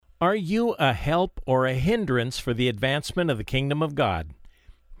Are you a help or a hindrance for the advancement of the kingdom of God?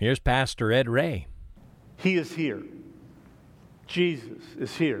 Here's Pastor Ed Ray. He is here. Jesus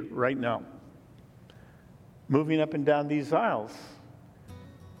is here right now. Moving up and down these aisles,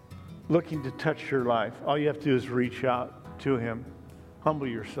 looking to touch your life. All you have to do is reach out to him, humble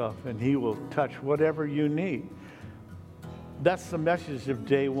yourself, and he will touch whatever you need. That's the message of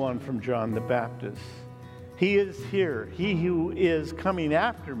day one from John the Baptist. He is here. He who is coming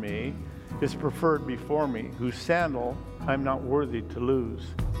after me is preferred before me, whose sandal I'm not worthy to lose.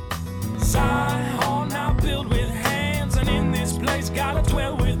 Zion now built with hands, and in this place gotta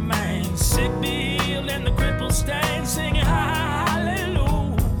dwell with man. Sick be healed and the crippled stand, singing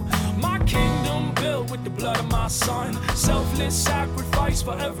hallelujah. My kingdom built with the blood of my son, selfless sacrifice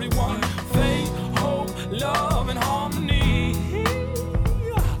for everyone. Faith, hope, love, and harmony.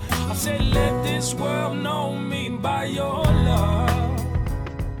 I said, let this world know me by your love.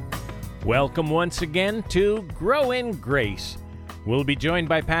 Welcome once again to Grow in Grace. We'll be joined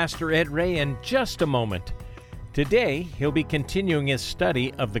by Pastor Ed Ray in just a moment. Today, he'll be continuing his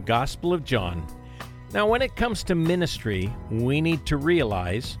study of the Gospel of John. Now, when it comes to ministry, we need to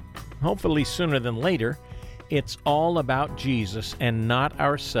realize, hopefully sooner than later, it's all about Jesus and not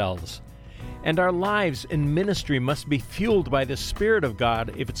ourselves. And our lives in ministry must be fueled by the Spirit of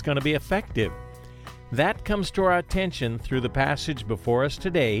God if it's going to be effective. That comes to our attention through the passage before us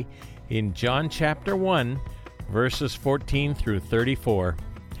today in John chapter 1, verses 14 through 34.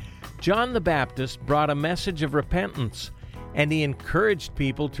 John the Baptist brought a message of repentance, and he encouraged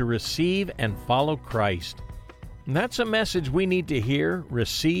people to receive and follow Christ. And that's a message we need to hear,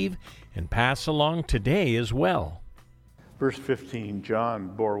 receive, and pass along today as well. Verse 15, John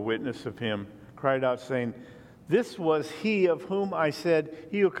bore witness of him, cried out saying, "This was he of whom I said,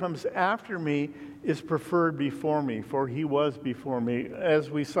 he who comes after me is preferred before me, for he was before me." As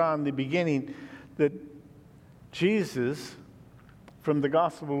we saw in the beginning, that Jesus, from the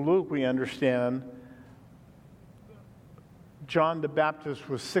Gospel of Luke, we understand, John the Baptist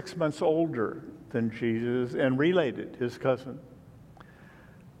was 6 months older than Jesus and related, his cousin.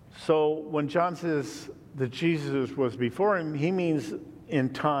 So when John says that Jesus was before him, he means in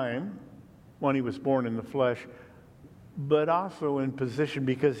time, when he was born in the flesh, but also in position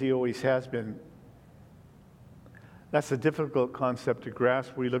because he always has been. That's a difficult concept to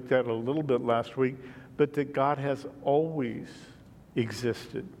grasp. We looked at it a little bit last week, but that God has always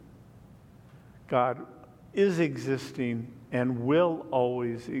existed. God is existing and will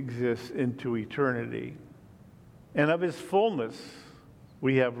always exist into eternity. And of his fullness,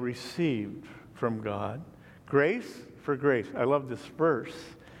 we have received from God grace for grace. I love this verse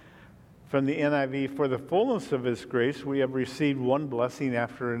from the NIV. For the fullness of his grace, we have received one blessing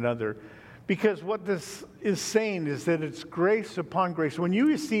after another. Because what this is saying is that it's grace upon grace. When you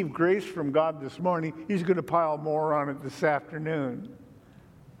receive grace from God this morning, he's going to pile more on it this afternoon.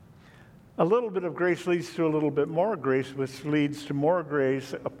 A little bit of grace leads to a little bit more grace, which leads to more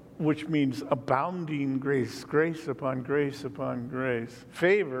grace, which means abounding grace, grace upon grace upon grace.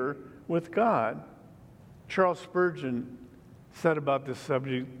 Favor with God. Charles Spurgeon said about this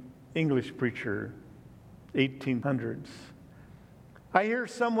subject, English preacher, 1800s. I hear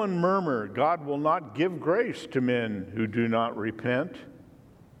someone murmur, God will not give grace to men who do not repent,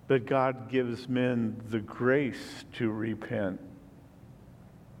 but God gives men the grace to repent.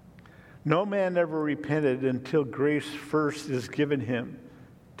 No man ever repented until grace first is given him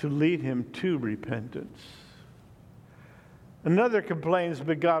to lead him to repentance. Another complains,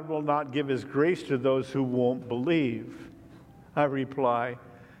 but God will not give his grace to those who won't believe. I reply,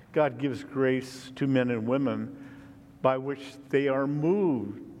 God gives grace to men and women by which they are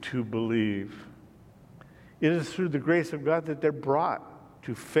moved to believe. It is through the grace of God that they're brought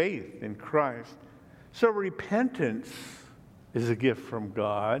to faith in Christ. So repentance is a gift from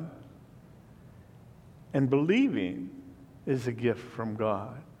God, and believing is a gift from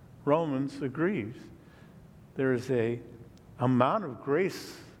God. Romans agrees. There is an amount of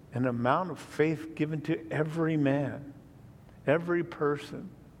grace and amount of faith given to every man, every person.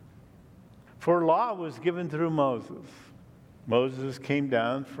 For law was given through Moses. Moses came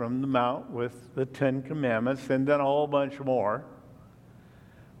down from the mount with the 10 Commandments and then a whole bunch more.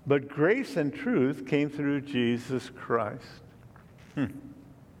 But grace and truth came through Jesus Christ.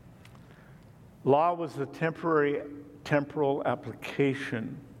 Law was the temporal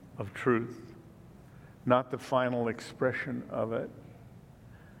application of truth, not the final expression of it.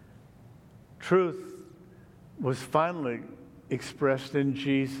 Truth was finally expressed in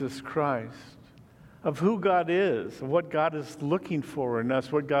Jesus Christ, of who God is, of what God is looking for in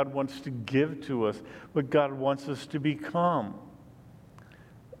us, what God wants to give to us, what God wants us to become.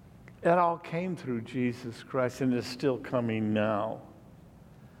 It all came through Jesus Christ and is still coming now.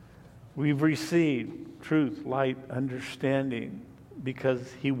 We've received truth, light, understanding because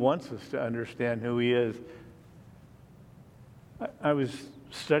he wants us to understand who he is. I was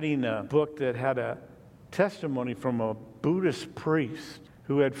studying a book that had a testimony from a Buddhist priest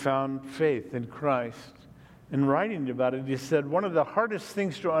who had found faith in Christ. And writing about it, he said, one of the hardest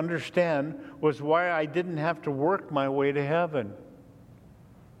things to understand was why I didn't have to work my way to heaven.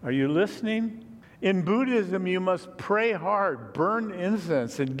 Are you listening? In Buddhism, you must pray hard, burn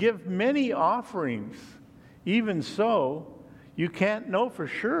incense, and give many offerings. Even so, you can't know for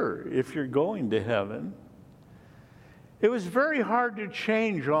sure if you're going to heaven. It was very hard to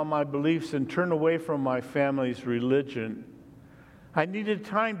change all my beliefs and turn away from my family's religion. I needed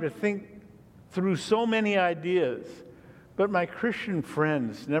time to think through so many ideas, but my Christian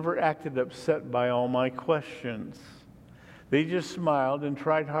friends never acted upset by all my questions. They just smiled and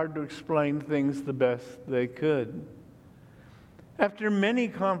tried hard to explain things the best they could. After many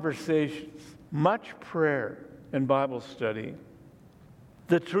conversations, much prayer and Bible study,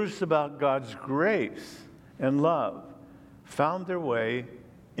 the truths about God's grace and love found their way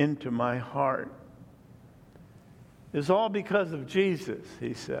into my heart. It's all because of Jesus,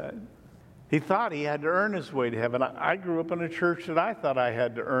 he said. He thought he had to earn his way to heaven. I grew up in a church that I thought I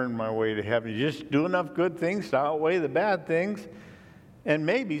had to earn my way to heaven. You just do enough good things to outweigh the bad things, and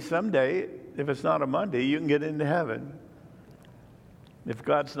maybe someday, if it's not a Monday, you can get into heaven. If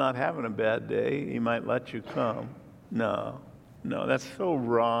God's not having a bad day, he might let you come. No, that's so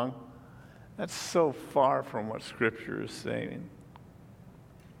wrong. That's so far from what Scripture is saying.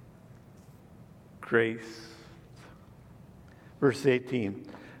 Grace. Verse 18.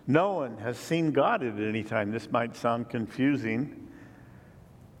 No one has seen God at any time. This might sound confusing.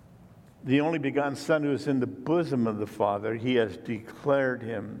 The only begotten Son who is in the bosom of the Father, he has declared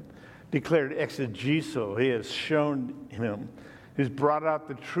him. Declared exegeso. He has shown him. He's brought out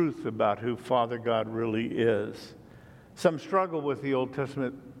the truth about who Father God really is. Some struggle with the Old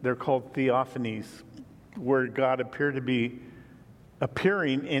Testament. They're called theophanies, where God appeared to be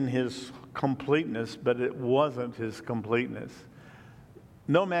appearing in his completeness, but it wasn't his completeness.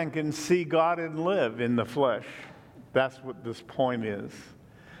 No man can see God and live in the flesh. That's what this point is.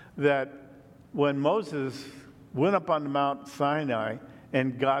 That when Moses went up on Mount Sinai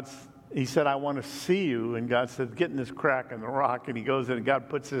and he said, I want to see you. And God said, get in this crack in the rock. And he goes in and God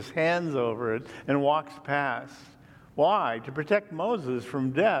puts his hands over it and walks past. Why? To protect Moses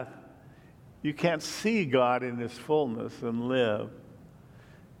from death. You can't see God in his fullness and live.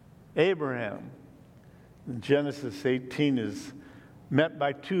 Abraham, in Genesis 18, is met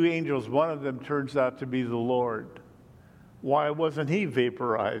by two angels. One of them turns out to be the Lord. Why wasn't he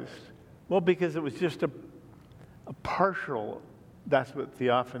vaporized? Well, because it was just a partial, that's what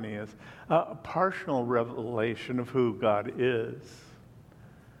theophany is, a partial revelation of who God is.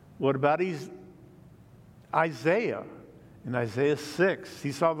 What about Isaiah? In Isaiah 6,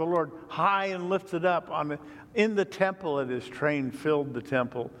 he saw the Lord high and lifted up in the temple, and his train filled the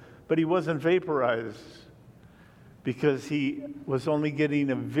temple. But he wasn't vaporized because he was only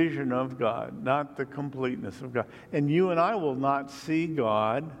getting a vision of God, not the completeness of God. And you and I will not see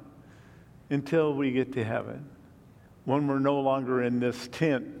God until we get to heaven, when we're no longer in this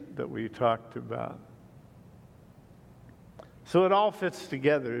tent that we talked about. So it all fits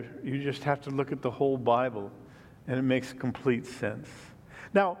together. You just have to look at the whole Bible, and it makes complete sense.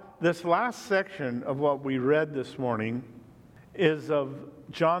 Now, this last section of what we read this morning is of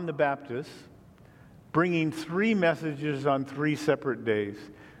John the Baptist bringing 3 messages on 3 separate days.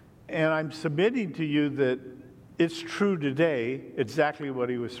 And I'm submitting to you that it's true today, exactly what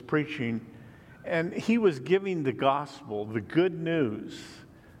he was preaching. And he was giving the gospel, the good news,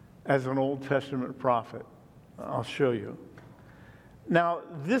 as an Old Testament prophet. I'll show you. Now,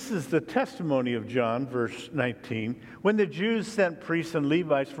 this is the testimony of John, verse 19. When the Jews sent priests and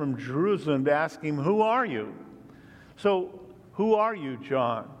Levites from Jerusalem to ask him, who are you? So, who are you,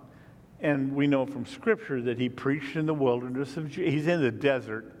 John? And we know from Scripture that he preached in the wilderness of Judea. He's in the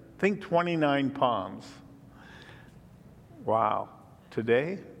desert. Think 29 palms. Wow.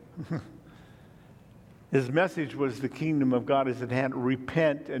 Today? His message was the kingdom of God is at hand.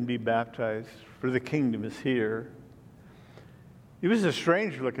 Repent and be baptized, for the kingdom is here. He was a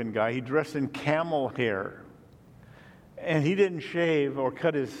strange-looking guy. He dressed in camel hair. And he didn't shave or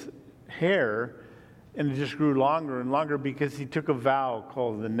cut his hair, and it just grew longer and longer because he took a vow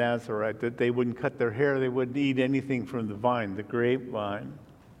called the Nazarite, that they wouldn't cut their hair, they wouldn't eat anything from the vine, the grapevine.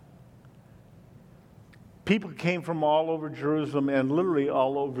 People came from all over Jerusalem and literally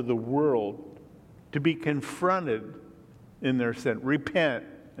all over the world to be confronted in their sin. Repent,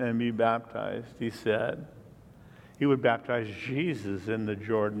 and be baptized, he said. He would baptize Jesus in the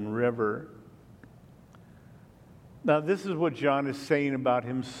Jordan River. Now, this is what John is saying about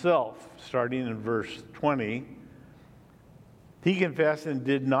himself, starting in verse 20. He confessed and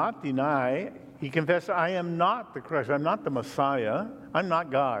did not deny. He confessed, I am not the Christ. I'm not the Messiah. I'm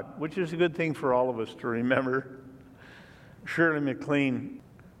not God, which is a good thing for all of us to remember. Shirley MacLaine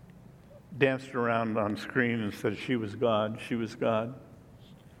danced around on screen and said she was God. She was God.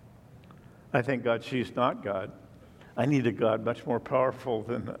 I thank God she's not God. I need a God much more powerful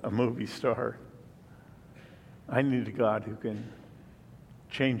than a movie star. I need a God who can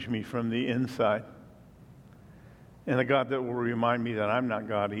change me from the inside. And a God that will remind me that I'm not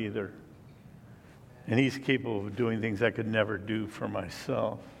God either. And he's capable of doing things I could never do for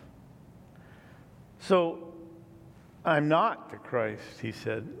myself. So, I'm not the Christ, he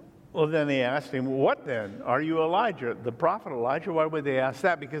said. Well, then they asked him, what then? Are you Elijah, the prophet Elijah? Why would they ask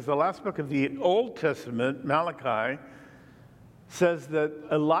that? Because the last book of the Old Testament, Malachi, says that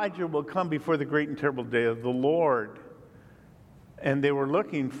Elijah will come before the great and terrible day of the Lord. And they were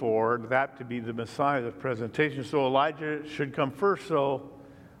looking for that to be the Messiah, the presentation. So Elijah should come first. So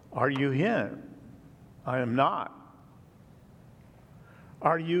are you him? I am not.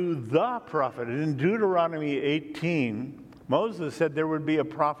 Are you the prophet? In Deuteronomy 18, Moses said there would be a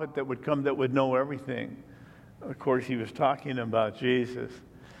prophet that would come that would know everything. Of course, he was talking about Jesus.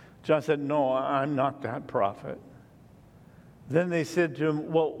 John said, no, I'm not that prophet. Then they said to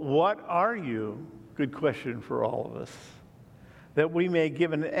him, well, what are you? Good question for all of us. That we may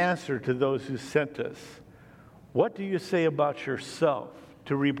give an answer to those who sent us. What do you say about yourself?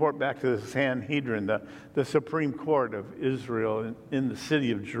 To report back to the Sanhedrin, the Supreme Court of Israel in the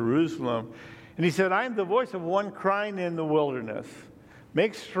city of Jerusalem. And he said, I am the voice of one crying in the wilderness.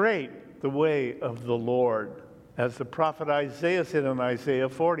 Make straight the way of the Lord. As the prophet Isaiah said in Isaiah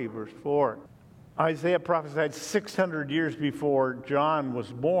 40, verse 4. Isaiah prophesied 600 years before John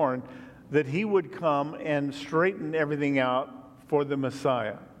was born that he would come and straighten everything out for the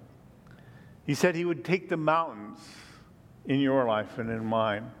Messiah. He said he would take the mountains in your life and in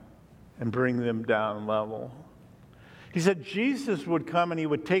mine and bring them down level. He said Jesus would come and he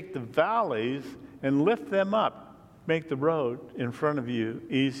would take the valleys and lift them up, make the road in front of you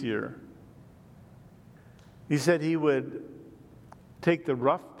easier. He said he would take the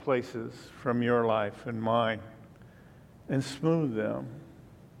rough places from your life and mine and smooth them.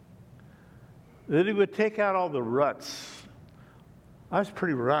 That he would take out all the ruts. I was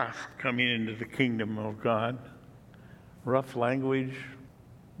pretty rough coming into the kingdom of God. Rough language,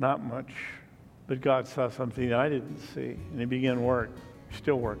 not much. But God saw something I didn't see, and he began work. He's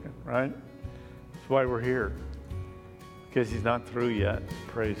still working, right? That's why we're here. Because he's not through yet.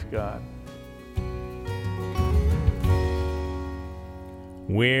 Praise God.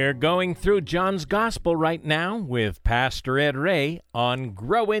 We're going through John's Gospel right now with Pastor Ed Ray on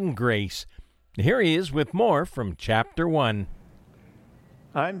Grow in Grace. Here he is with more from chapter 1.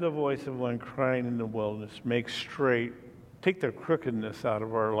 I'm the voice of one crying in the wilderness, make straight, take the crookedness out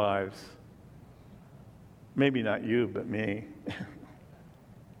of our lives. Maybe not you, but me.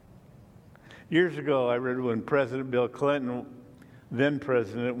 Years ago, I read when President Bill Clinton, then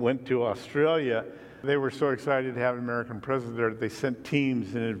president, went to Australia. They were so excited to have an American president there that they sent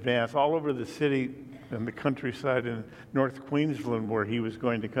teams in advance all over the city and the countryside in North Queensland where he was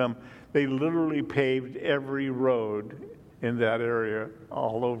going to come. They literally paved every road in that area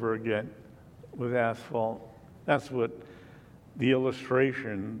all over again with asphalt. That's what the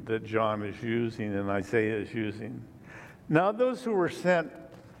illustration that John is using and Isaiah is using. Now, those who were sent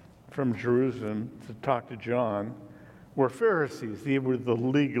from Jerusalem to talk to John were Pharisees. They were the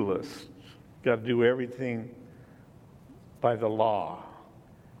legalists. Got to do everything by the law.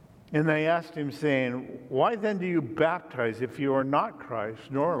 And they asked him, saying, why then do you baptize if you are not Christ,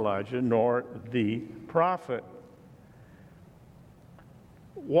 nor Elijah, nor the prophet?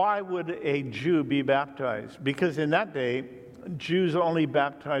 Why would a Jew be baptized? Because in that day, Jews only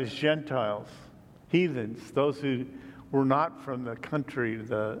baptized Gentiles, heathens, those who were not from the country,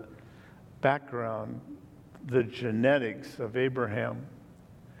 the background, the genetics of Abraham.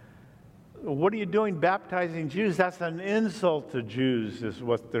 What are you doing baptizing Jews? That's an insult to Jews, is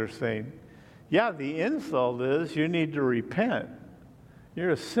what they're saying. Yeah, the insult is you need to repent.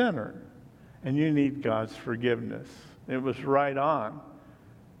 You're a sinner, and you need God's forgiveness. It was right on.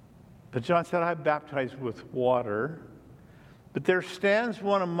 But John said, I baptize with water, but there stands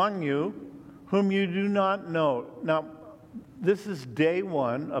one among you whom you do not know. Now, this is day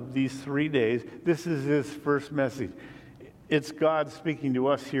one of these 3 days. This is his first message. It's God speaking to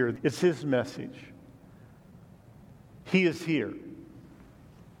us here. It's his message. He is here.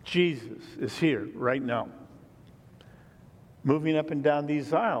 Jesus is here right now, moving up and down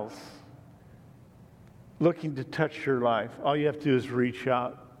these aisles, looking to touch your life. All you have to do is reach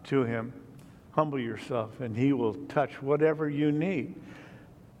out to him, humble yourself, and he will touch whatever you need.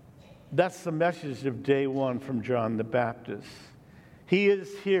 That's the message of day one from John the Baptist. He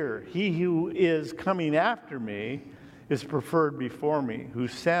is here. He who is coming after me is preferred before me,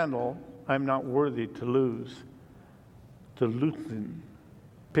 whose sandal I'm not worthy to lose. To loosen.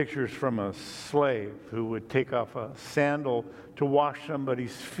 Pictures from a slave who would take off a sandal to wash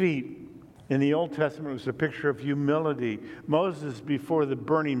somebody's feet. In the Old Testament, it was a picture of humility. Moses, before the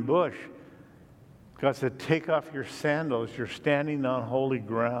burning bush, God said, take off your sandals. You're standing on holy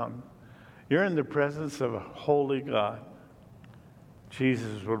ground. You're in the presence of a holy God.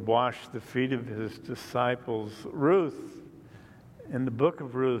 Jesus would wash the feet of his disciples. Ruth, in the book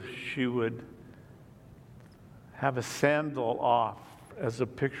of Ruth, she would have a sandal off as a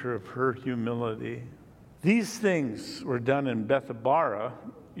picture of her humility. These things were done in Bethabara.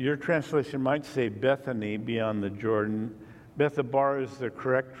 Your translation might say Bethany, beyond the Jordan. Bethabara is the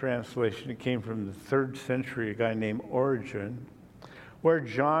correct translation. It came from the 3rd century, a guy named Origen, where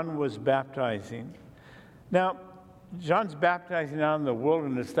John was baptizing. Now, John's baptizing out in the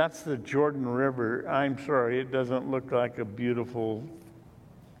wilderness. That's the Jordan River. I'm sorry, it doesn't look like a beautiful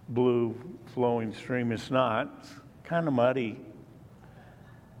blue flowing stream. It's not. It's kind of muddy.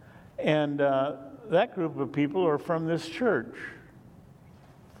 And that group of people are from this church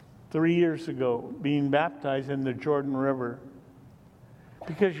 3 years ago, being baptized in the Jordan River.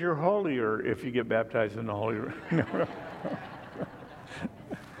 Because you're holier if you get baptized in the Holy River.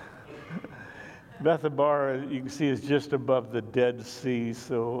 Bethabara, you can see, is just above the Dead Sea,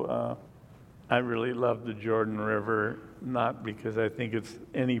 so I really love the Jordan River, not because I think it's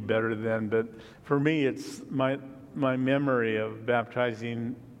any better than, but for me, it's my memory of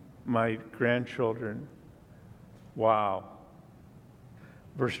baptizing my grandchildren. Wow.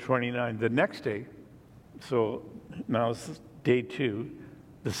 Verse 29, the next day, so now it's day 2,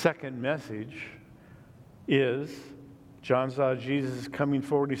 the second message is, John saw Jesus coming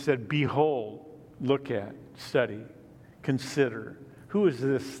forward. He said, behold, look at, study, consider. Who is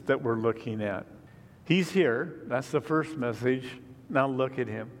this that we're looking at? He's here. That's the first message. Now look at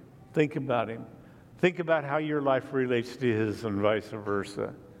him. Think about him. Think about how your life relates to his and vice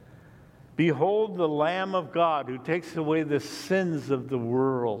versa. Behold the Lamb of God who takes away the sins of the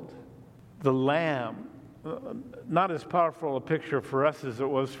world. The Lamb, not as powerful a picture for us as it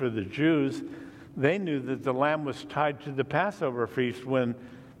was for the Jews. They knew that the Lamb was tied to the Passover feast. When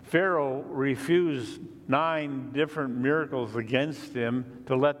Pharaoh refused 9 different miracles against him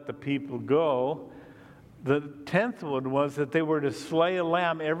to let the people go, the 10th one was that they were to slay a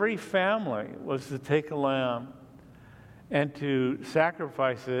lamb. Every family was to take a lamb and to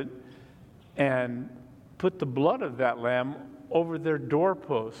sacrifice it and put the blood of that lamb over their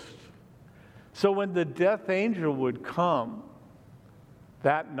doorpost. So when the death angel would come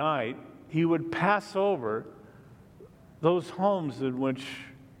that night, he would pass over those homes in which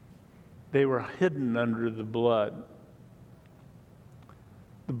they were hidden under the blood.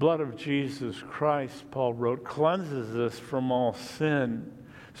 The blood of Jesus Christ, Paul wrote, cleanses us from all sin.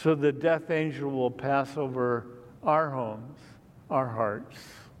 So the death angel will pass over our homes, our hearts,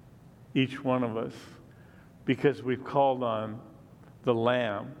 each one of us, because we've called on the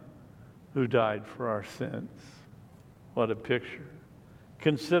Lamb who died for our sins. What a picture.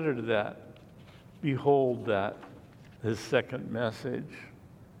 Consider that. Behold that, his second message.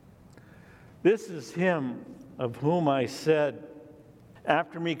 This is him of whom I said,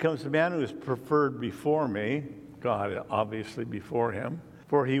 after me comes a man who is preferred before me, God obviously before him,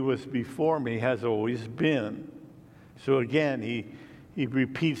 for he was before me, has always been. So again, he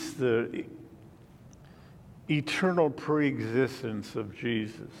repeats the eternal preexistence of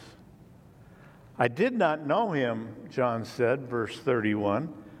Jesus. I did not know him, John said, verse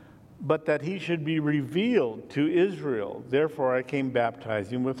 31, but that he should be revealed to Israel. Therefore I came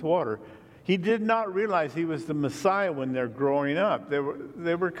baptizing with water. He did not realize he was the Messiah when they're growing up. They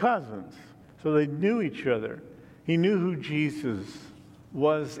were cousins, so they knew each other. He knew who Jesus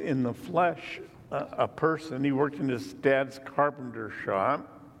was in the flesh, a person. He worked in his dad's carpenter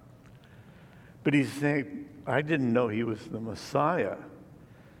shop. But he's saying, I didn't know he was the Messiah.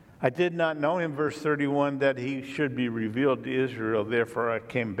 I did not know him, verse 31, that he should be revealed to Israel. Therefore I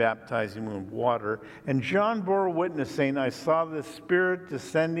came baptizing with water. And John bore witness, saying, I saw the Spirit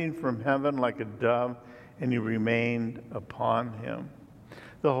descending from heaven like a dove, and he remained upon him.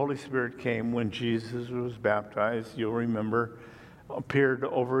 The Holy Spirit came when Jesus was baptized, you'll remember, appeared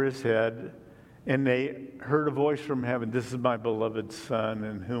over his head, And they heard a voice from heaven, "This is my beloved Son,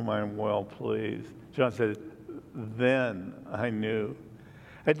 in whom I am well pleased." John said, "Then I knew.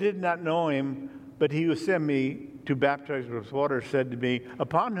 I did not know him, but he who sent me to baptize with water said to me,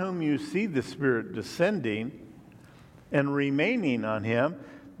 'Upon whom you see the Spirit descending and remaining on him,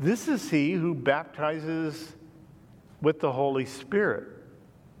 this is he who baptizes with the Holy Spirit.'"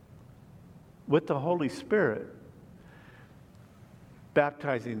 With the Holy Spirit.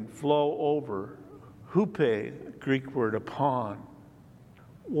 Baptizing, flow over. Hupe, Greek word, upon.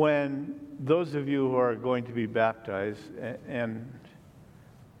 When those of you who are going to be baptized, and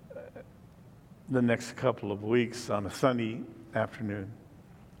the next couple of weeks on a Sunday afternoon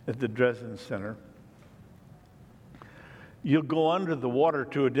at the Dresden Center, you'll go under the water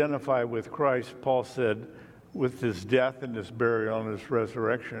to identify with Christ, Paul said, with his death and his burial and his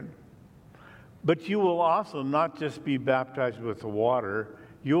resurrection. But you will also not just be baptized with the water,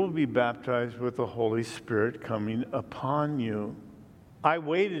 you will be baptized with the Holy Spirit coming upon you. I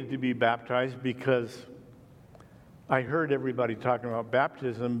waited to be baptized because I heard everybody talking about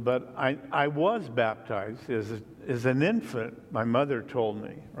baptism, but I was baptized as an infant, my mother told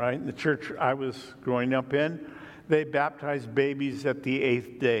me, right? In the church I was growing up in, they baptized babies at the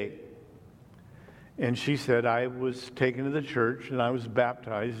 8th day. And she said I was taken to the church and I was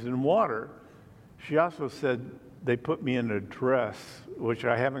baptized in water. She also said they put me in a dress, which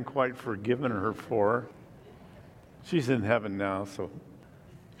I haven't quite forgiven her for. She's in heaven now, so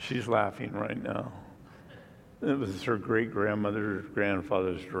she's laughing right now. It was her great-grandmother's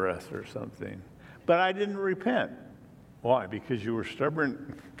grandfather's dress or something. But I didn't repent. Why? Because you were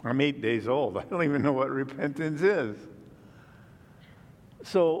stubborn. I'm 8 days old. I don't even know what repentance is.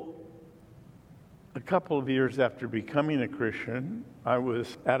 So a couple of years after becoming a Christian, I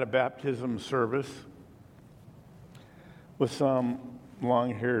was at a baptism service with some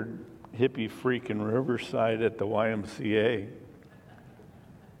long-haired hippie freak in Riverside at the YMCA.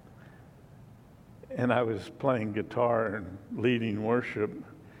 And I was playing guitar and leading worship.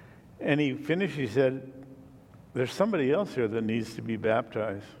 And he finished, he said, "There's somebody else here that needs to be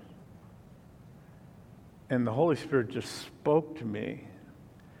baptized." And the Holy Spirit just spoke to me.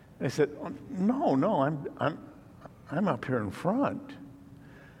 I said, "Oh, no, I'm up here in front.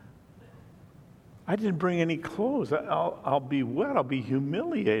 I didn't bring any clothes. I'll be wet. I'll be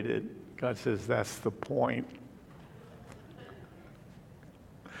humiliated." God says, "That's the point."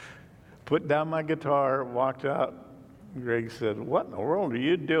 Put down my guitar, walked out. Greg said, "What in the world are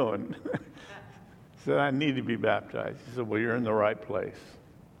you doing?" I said, "I need to be baptized." He said, "Well, you're in the right place."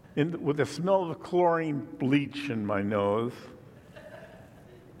 With the smell of chlorine bleach in my nose,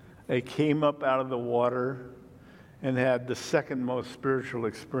 I came up out of the water and had the second most spiritual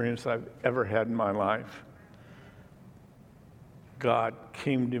experience I've ever had in my life. God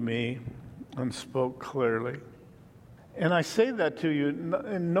came to me and spoke clearly. And I say that to you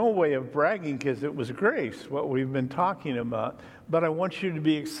in no way of bragging, because it was grace, what we've been talking about. But I want you to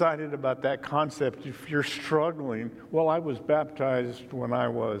be excited about that concept if you're struggling. Well, I was baptized when I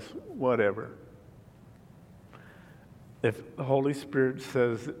was whatever. If the Holy Spirit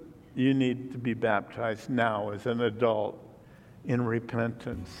says you need to be baptized now as an adult in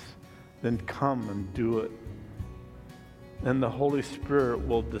repentance, then come and do it. And the Holy Spirit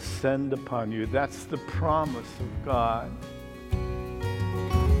will descend upon you. That's the promise of God.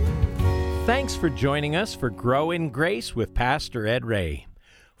 Thanks for joining us for Grow in Grace with Pastor Ed Ray.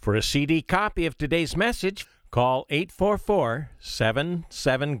 For a CD copy of today's message, call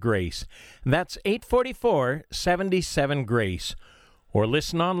 844-77-GRACE. That's 844-77-GRACE. Or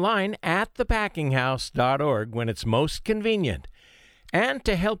listen online at thepackinghouse.org when it's most convenient. And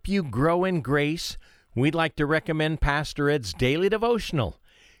to help you grow in grace, we'd like to recommend Pastor Ed's Daily Devotional.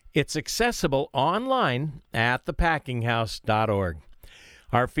 It's accessible online at thepackinghouse.org.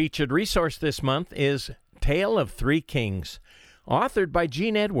 Our featured resource this month is Tale of Three Kings, authored by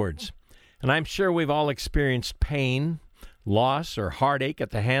Gene Edwards. And I'm sure we've all experienced pain, loss, or heartache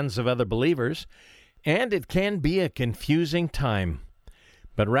at the hands of other believers, and it can be a confusing time.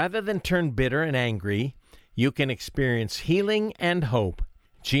 But rather than turn bitter and angry, you can experience healing and hope.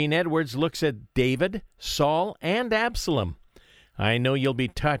 Gene Edwards looks at David, Saul, and Absalom. I know you'll be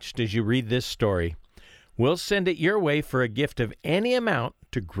touched as you read this story. We'll send it your way for a gift of any amount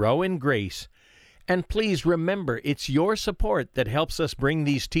to grow in grace. And please remember, it's your support that helps us bring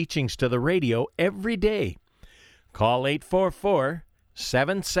these teachings to the radio every day. Call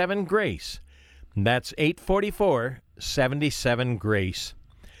 844-77-GRACE. That's 844-77-GRACE.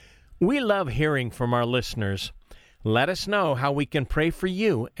 We love hearing from our listeners. Let us know how we can pray for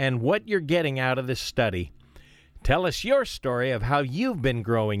you and what you're getting out of this study. Tell us your story of how you've been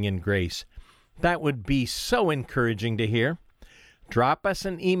growing in grace. That would be so encouraging to hear. Drop us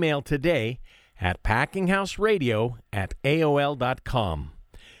an email today at packinghouseradio@aol.com.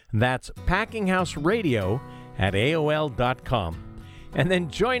 That's packinghouseradio@aol.com. And then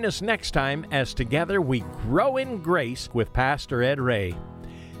join us next time as together we grow in grace with Pastor Ed Ray.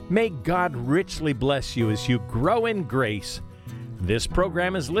 May God richly bless you as you grow in grace. This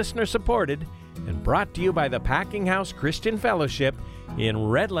program is listener-supported and brought to you by the Packing House Christian Fellowship in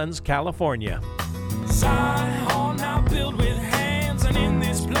Redlands, California. Zion now built with hands, and in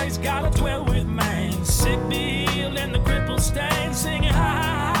this place gotta dwell with man. Sick be healed and the crippled stand, singing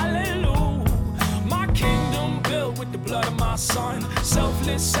hallelujah. My kingdom built with the blood of my son,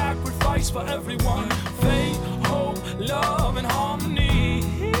 selfless sacrifice for everyone. Faith, hope, love, and harmony.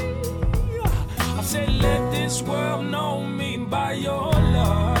 I said, let this world know me by your